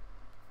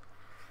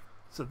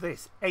 So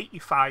this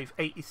 85,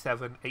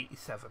 87,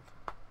 87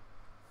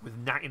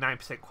 with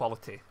 99%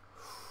 quality.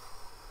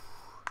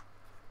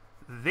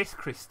 This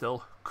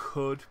crystal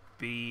could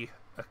be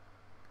an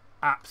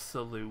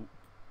absolute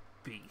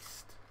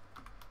beast.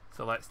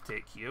 So let's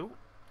take you,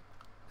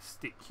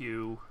 stick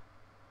you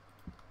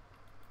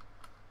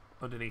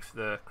underneath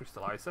the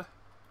crystallizer.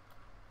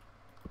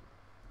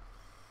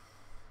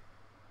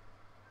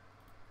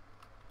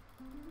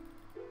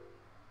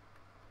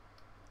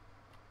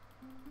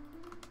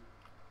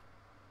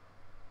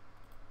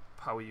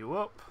 Power you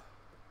up.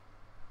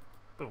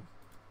 Boom.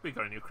 We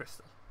got a new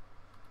crystal.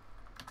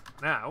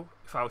 Now,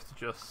 if I was to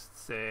just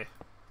say,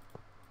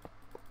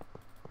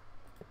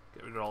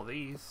 get rid of all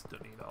these,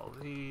 don't need all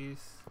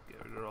these,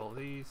 get rid of all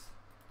these.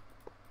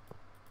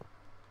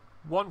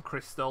 One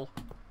crystal,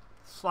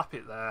 slap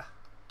it there,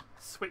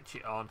 switch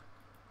it on.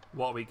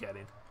 What are we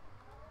getting?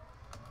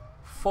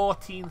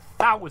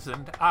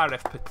 14,000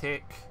 RF per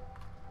tick.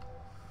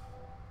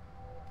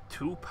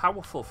 too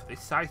powerful for this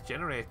size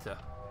generator.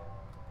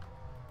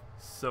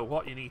 So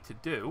what you need to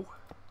do,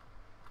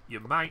 you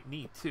might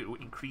need to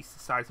increase the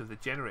size of the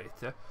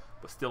generator,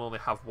 but still only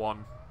have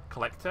one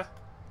collector.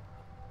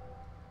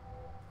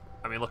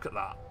 I mean, look at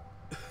that.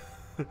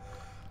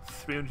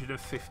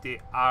 350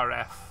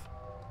 RF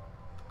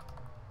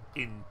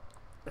in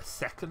a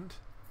second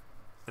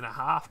and a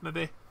half,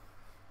 maybe.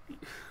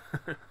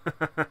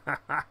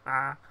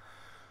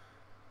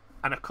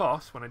 And of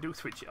course, when I do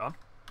switch it on,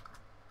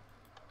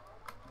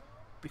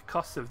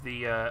 because of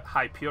the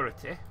high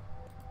purity,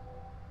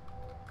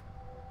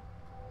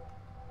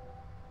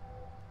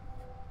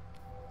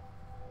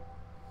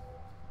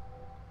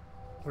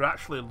 we're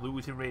actually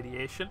losing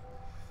radiation,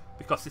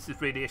 because this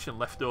is radiation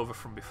left over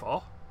from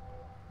before.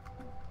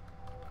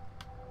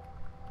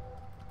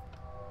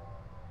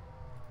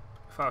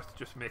 If I was to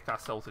just make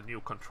ourselves a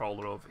new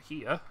controller over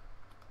here,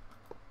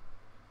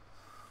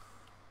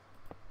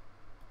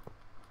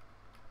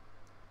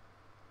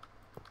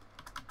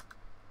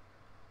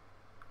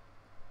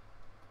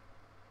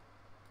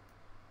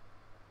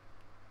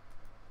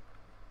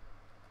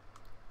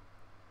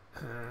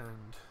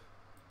 and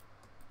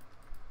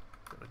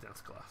got a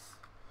dense glass.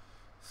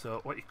 So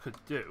what you could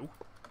do,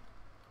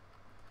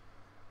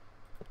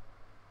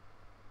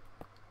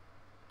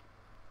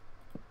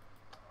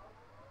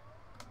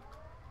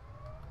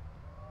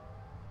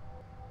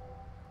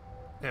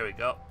 there we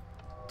go,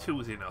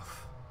 2's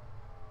enough.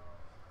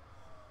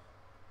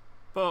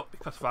 But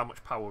because of how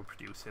much power we're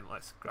producing,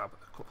 let's grab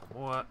a couple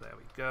more. There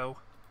we go.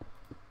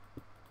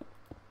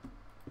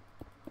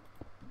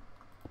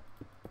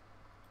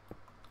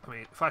 I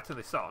mean, if I turn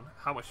this on,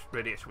 how much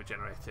radiation we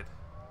generated?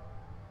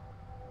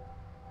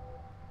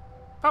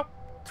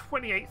 About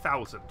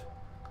 28,000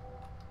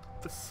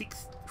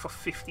 for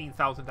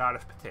 15,000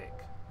 RF per tick.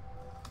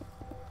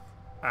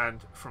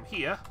 And from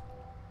here,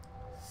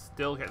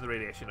 still getting the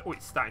radiation. Oh,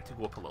 it's starting to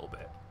go up a little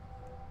bit.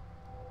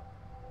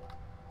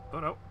 Oh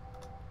no.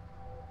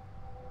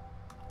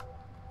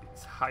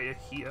 It's higher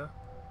here.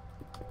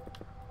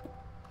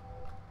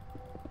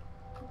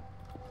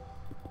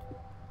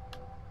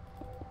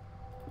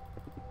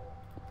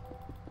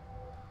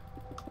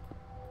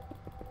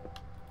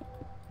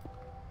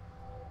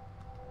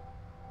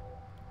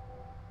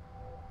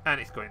 And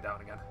it's going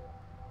down again.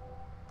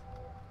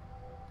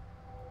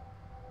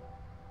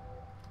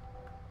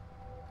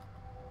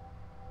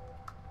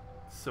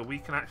 So we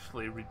can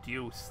actually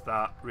reduce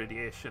that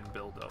radiation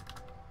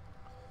buildup.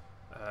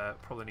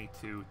 Probably need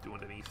to do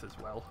underneath as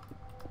well.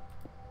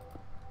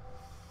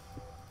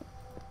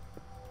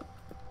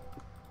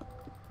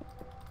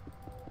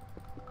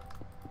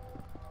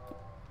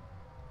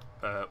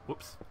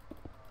 Whoops.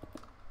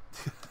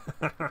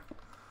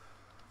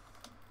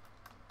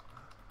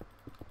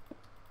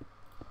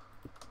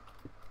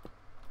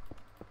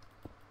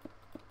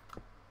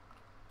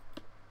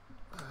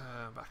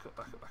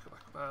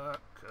 Back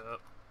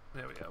up.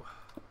 There we go.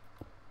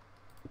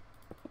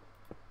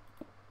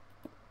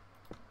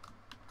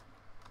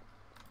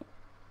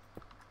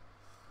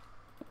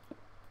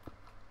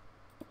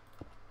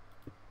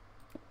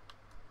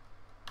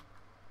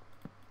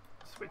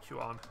 Switch you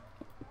on.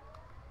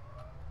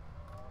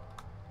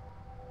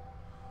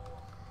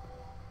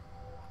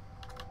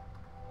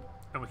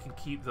 And we can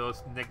keep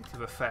those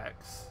negative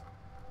effects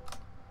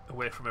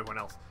away from everyone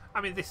else.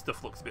 I mean, this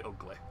stuff looks a bit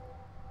ugly.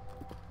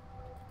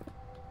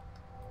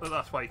 But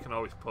that's why you can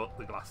always put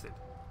the glass in.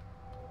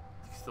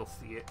 You can still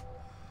see it.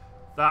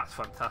 That's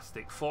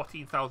fantastic.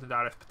 14,000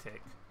 RF per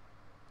tick.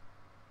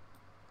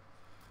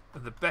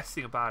 And the best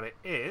thing about it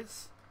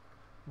is,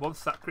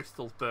 once that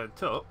crystal's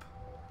burnt up,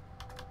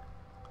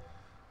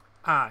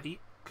 I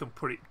can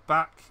put it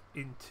back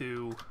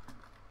into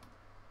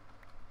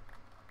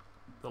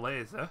the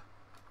laser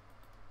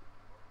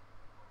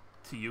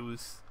to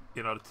use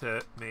in order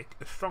to make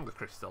a stronger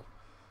crystal.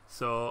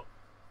 So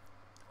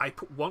I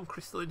put one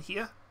crystal in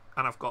here,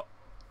 and I've got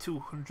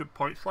 200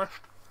 points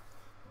left.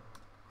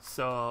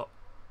 So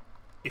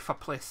if I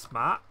play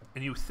smart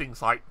and use things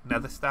like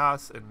nether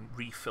stars and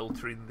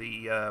refiltering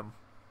the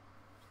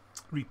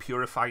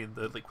repurifying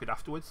the liquid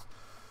afterwards,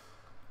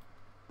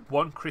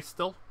 one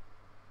crystal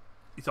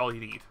is all you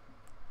need.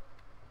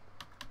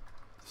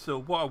 So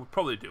what I would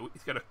probably do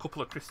is get a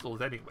couple of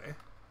crystals anyway,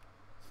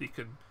 so you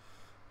can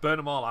burn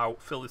them all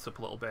out, fill this up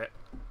a little bit,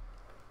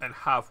 and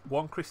have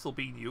one crystal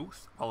being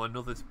used while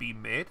another's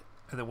being made.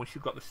 And then once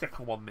you've got the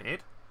second one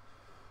made,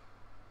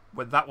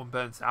 when that one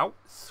burns out,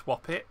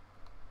 swap it,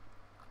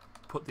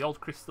 put the old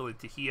crystal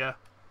into here,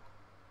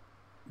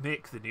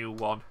 make the new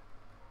one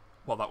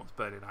while that one's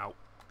burning out.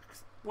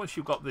 Once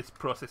you've got this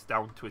process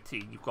down to a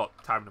T, you've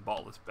got time in a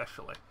bottle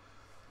especially,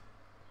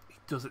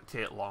 it doesn't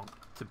take long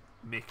to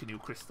make a new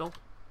crystal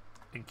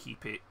and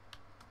keep it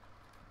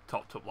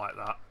topped up like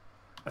that.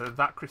 And then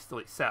that crystal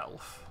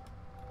itself,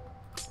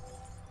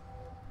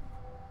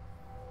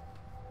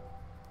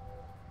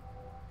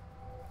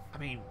 I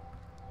mean,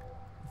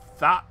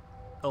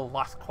 that'll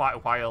last quite a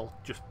while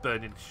just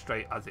burning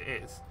straight as it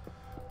is.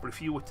 But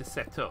if you were to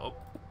set up,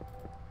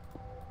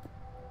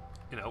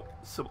 you know,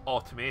 some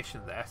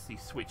automation there, so you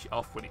switch it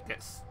off when it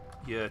gets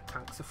your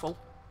tanks are full.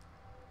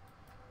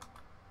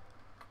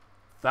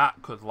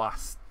 That could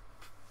last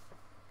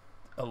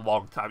a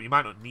long time. You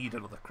might not need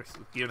another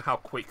crystal, given how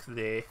quick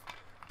they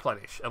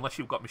replenish, unless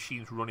you've got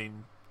machines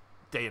running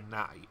day and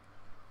night.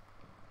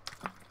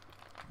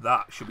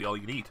 That should be all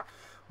you need.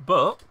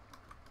 But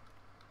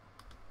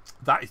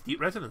that is Deep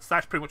Resonance.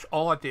 That's pretty much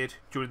all I did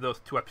during those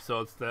 2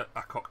 episodes that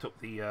I cocked up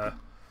the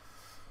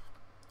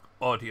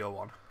audio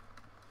on.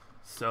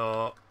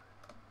 So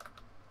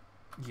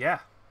yeah,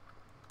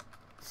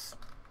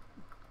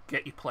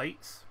 get your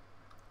plates,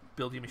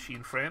 build your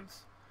machine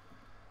frames,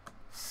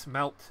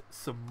 smelt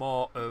some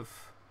more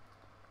of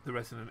the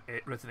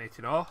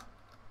resonating ore,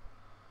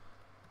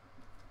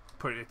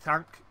 put it in a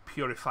tank,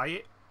 purify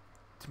it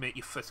to make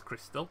your first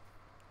crystal,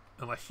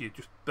 unless you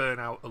just burn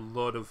out a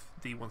load of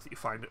the ones that you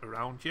find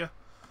around you,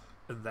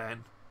 and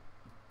then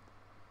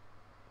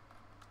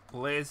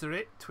laser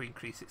it to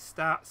increase its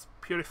stats,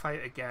 purify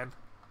it again,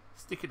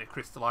 stick it in a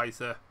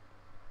crystallizer,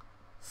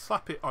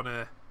 slap it on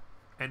a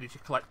energy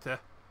collector,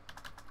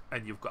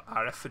 and you've got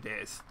RF for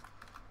days.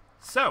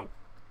 So,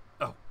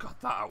 oh god,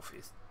 that outfit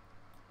is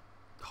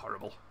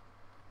horrible.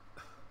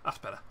 That's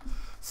better.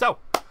 So,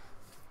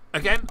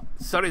 again,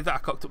 sorry that I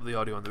cocked up the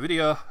audio on the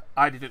video.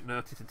 I didn't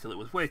notice until it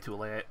was way too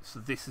late, so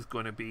this is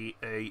going to be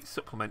a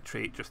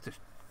supplementary just to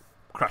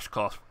crash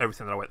course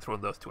everything that I went through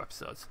in those 2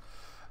 episodes.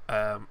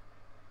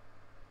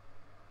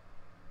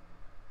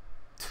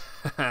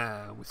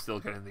 We're still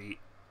getting the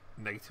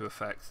negative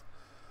effects.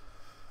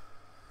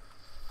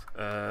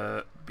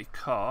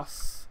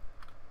 Because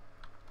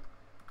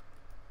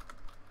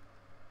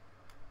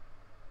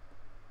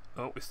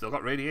oh, we've still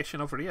got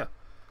radiation over here.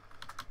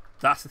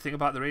 That's the thing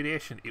about the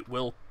radiation, it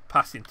will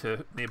pass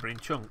into neighbouring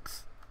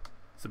chunks.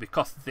 So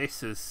because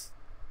this is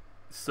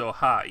so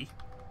high,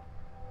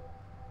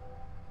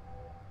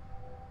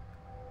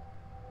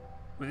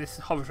 I mean, this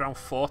hovers around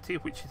 40,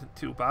 which isn't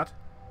too bad.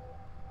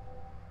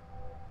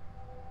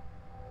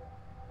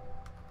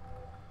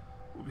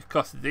 But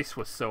because this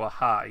was so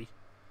high,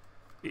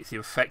 it's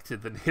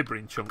infected the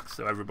neighbouring chunks,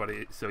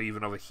 so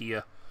even over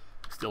here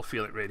still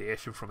feel it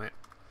radiation from it.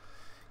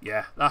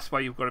 Yeah, that's why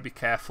you've got to be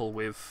careful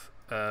with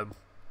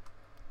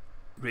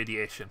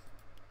radiation.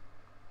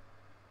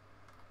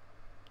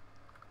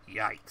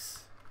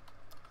 Yikes.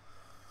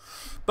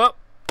 But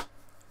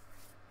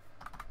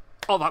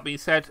all that being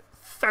said,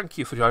 thank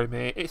you for joining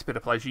me. It's been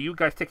a pleasure. You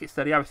guys take it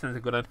steady. Everything's a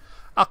good one.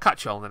 I'll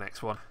catch you all in the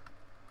next one.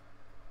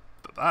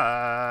 Bye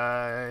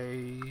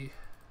bye.